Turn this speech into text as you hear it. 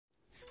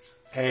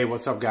Hey,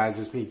 what's up, guys?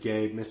 It's me,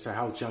 Gabe, Mr.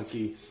 Health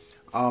Junkie.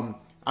 I'm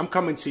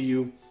coming to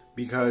you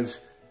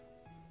because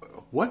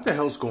what the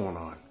hell's going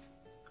on?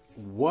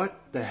 What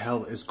the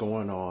hell is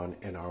going on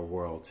in our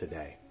world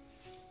today?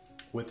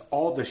 With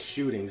all the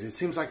shootings, it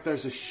seems like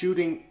there's a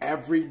shooting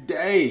every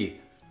day.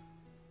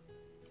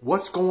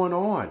 What's going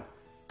on?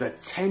 The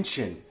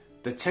tension,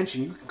 you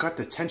can cut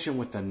the tension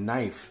with a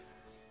knife.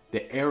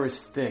 The air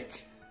is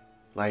thick.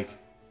 Like,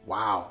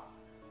 wow.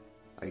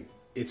 Like,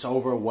 it's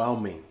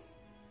overwhelming.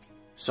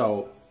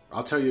 So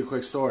I'll tell you a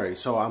quick story.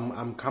 So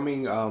I'm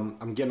getting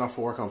off of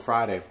work on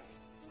Friday.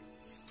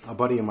 A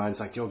buddy of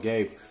mine's like, yo,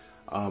 Gabe,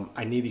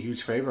 I need a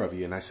huge favor of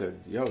you. And I said,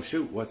 yo,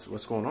 shoot,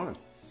 what's going on?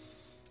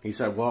 He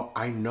said, well,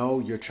 I know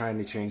you're trying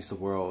to change the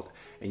world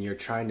and you're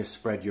trying to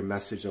spread your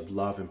message of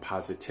love and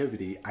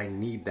positivity. I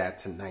need that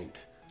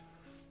tonight.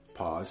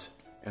 Pause.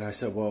 And I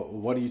said, well,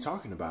 what are you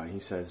talking about? He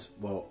says,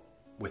 well,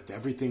 with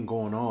everything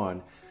going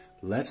on,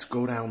 let's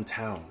go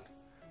downtown.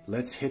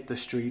 Let's hit the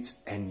streets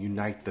and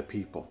unite the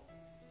people.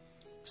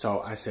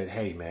 So I said,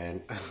 hey,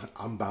 man,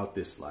 I'm about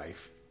this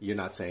life. You're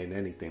not saying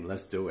anything.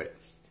 Let's do it.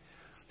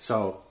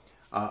 So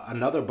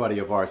another buddy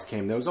of ours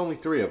came. There was only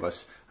 3 of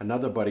us.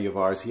 Another buddy of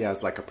ours, he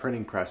has like a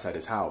printing press at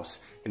his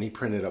house, and he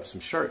printed up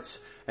some shirts.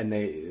 And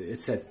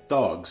it said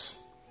thugs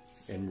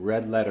in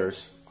red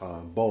letters,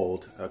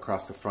 bold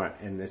across the front.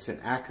 And it's an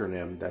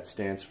acronym that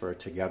stands for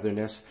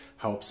Togetherness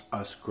Helps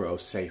Us Grow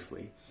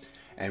Safely.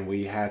 And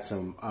we had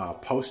some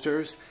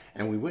posters,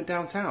 and we went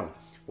downtown.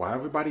 While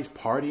everybody's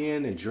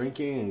partying and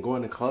drinking and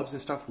going to clubs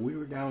and stuff, we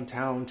were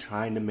downtown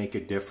trying to make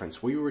a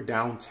difference. We were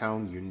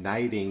downtown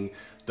uniting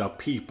the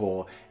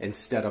people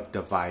instead of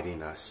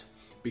dividing us.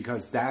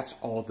 Because that's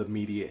all the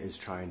media is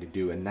trying to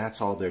do, and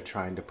that's all they're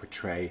trying to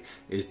portray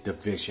is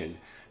division.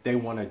 They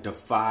want to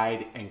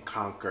divide and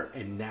conquer.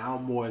 And now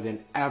more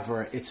than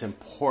ever, it's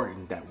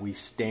important that we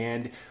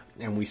stand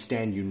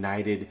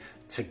united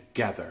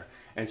together.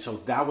 And so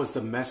that was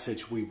the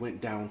message we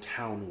went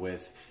downtown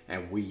with,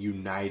 and we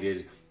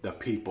united the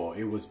people.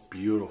 It was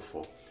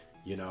beautiful.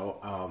 You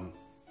know,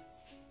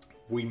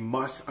 we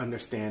must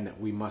understand that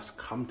we must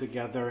come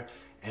together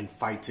and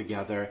fight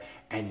together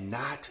and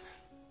not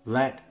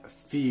let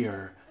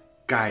fear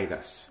guide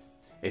us.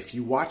 If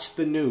you watch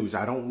the news,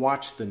 I don't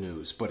watch the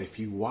news, but if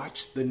you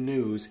watch the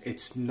news,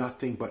 it's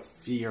nothing but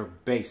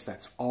fear-based.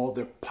 That's all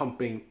they're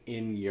pumping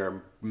in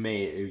your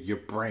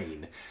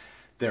brain.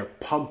 They're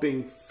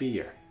pumping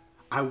fear.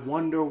 I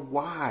wonder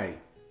why.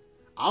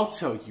 I'll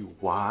tell you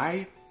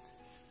why.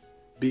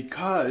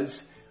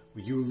 Because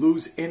you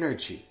lose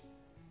energy.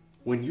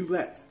 When you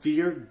let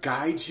fear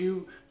guide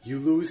you, you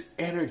lose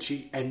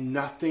energy, and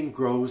nothing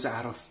grows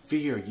out of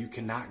fear. You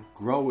cannot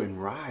grow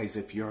and rise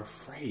if you're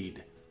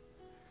afraid.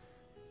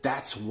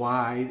 That's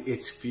why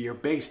it's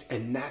fear-based,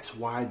 and that's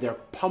why they're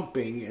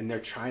pumping and they're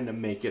trying to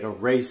make it a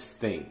race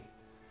thing.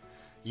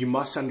 You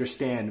must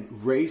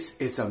understand, race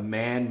is a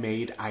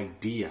man-made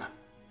idea.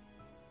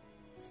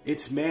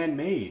 It's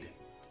man-made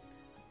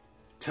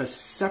to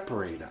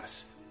separate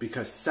us,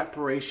 because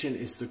separation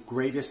is the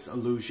greatest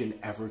illusion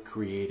ever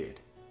created.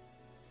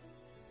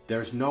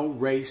 There's no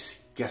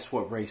race. Guess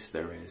what race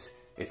there is?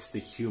 It's the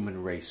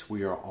human race.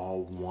 We are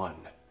all one.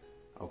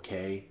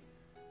 Okay?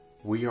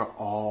 We are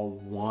all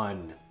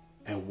one.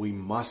 And we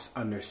must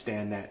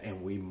understand that,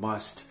 and we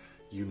must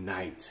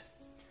unite.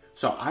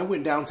 So I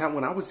went downtown.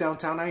 When I was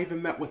downtown, I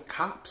even met with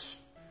cops.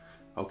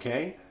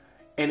 Okay?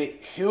 And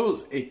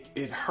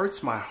it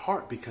hurts my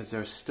heart because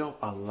there's still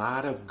a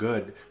lot of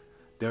good.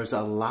 There's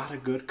a lot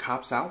of good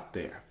cops out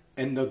there.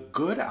 And the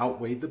good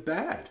outweigh the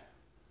bad.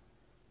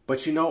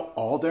 But you know,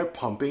 all they're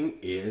pumping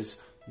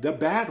is the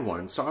bad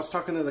one. So I was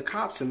talking to the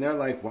cops, and they're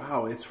like,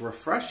 wow, it's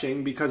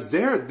refreshing, because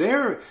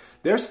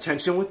there's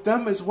tension with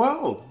them as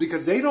well.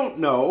 Because they don't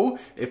know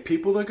if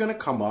people are going to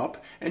come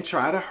up and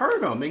try to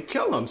hurt them and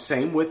kill them.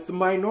 Same with the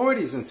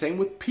minorities, and same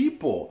with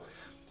people.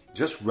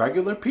 Just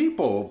regular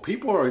people.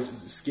 People are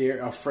scared,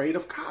 afraid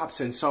of cops.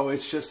 And so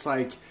it's just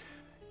like,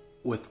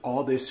 with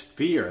all this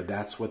fear,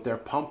 that's what they're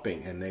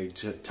pumping. And they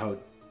to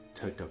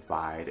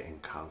divide and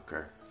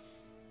conquer.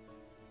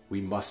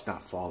 We must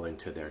not fall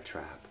into their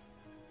trap.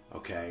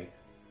 Okay?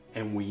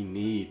 And we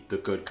need the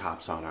good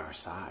cops on our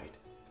side.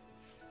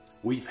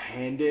 We've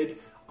handed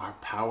our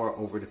power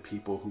over to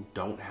people who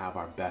don't have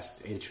our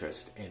best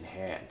interest in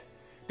hand.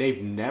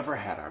 They've never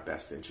had our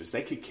best interest.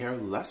 They could care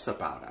less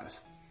about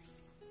us.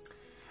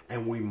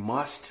 And we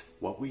must,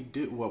 what we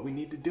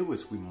need to do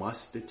is we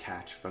must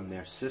detach from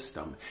their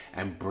system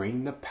and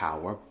bring the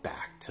power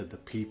back to the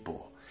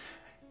people.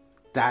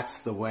 That's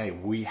the way.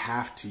 We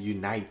have to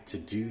unite to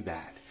do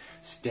that.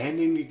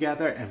 Standing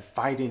together and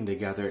fighting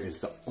together is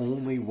the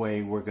only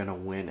way we're going to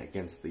win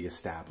against the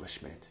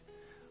establishment.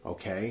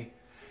 Okay?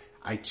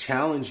 I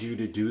challenge you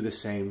to do the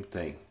same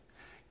thing.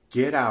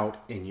 Get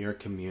out in your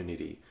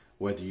community.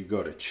 Whether you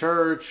go to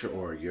church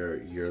or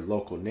your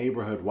local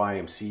neighborhood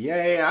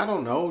YMCA, I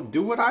don't know,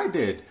 do what I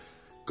did.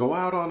 Go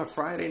out on a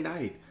Friday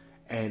night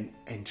and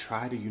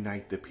try to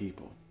unite the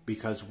people,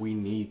 because we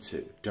need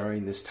to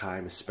during this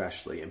time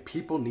especially. And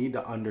people need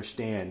to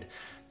understand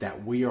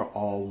that we are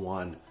all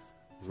one.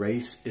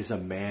 Race is a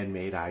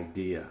man-made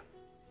idea.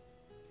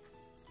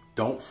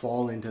 Don't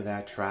fall into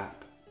that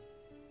trap.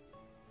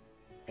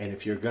 And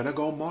if you're going to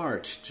go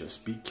march,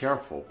 just be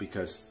careful,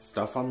 because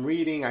stuff I'm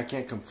reading, I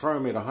can't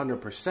confirm it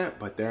 100%,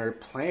 but they're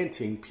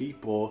planting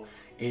people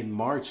in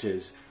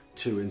marches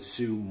to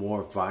ensue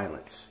more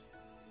violence.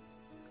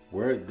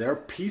 They're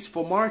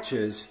peaceful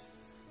marches,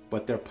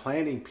 but they're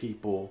planting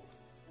people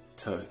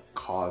to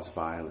cause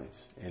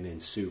violence and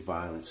ensue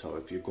violence. So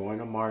if you're going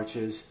to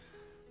marches,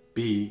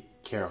 be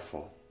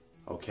careful,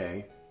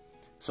 okay?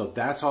 So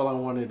that's all I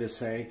wanted to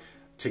say.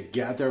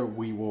 Together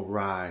we will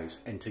rise,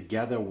 and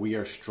together we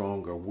are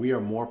stronger. We are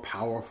more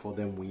powerful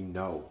than we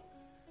know.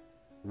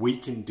 We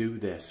can do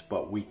this,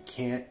 but we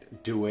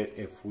can't do it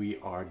if we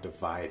are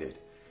divided.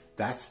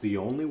 That's the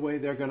only way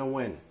they're going to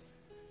win.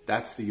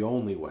 That's the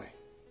only way.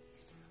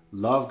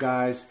 Love,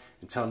 guys.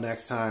 Until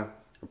next time,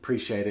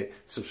 appreciate it.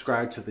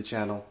 Subscribe to the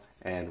channel,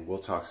 and we'll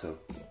talk soon.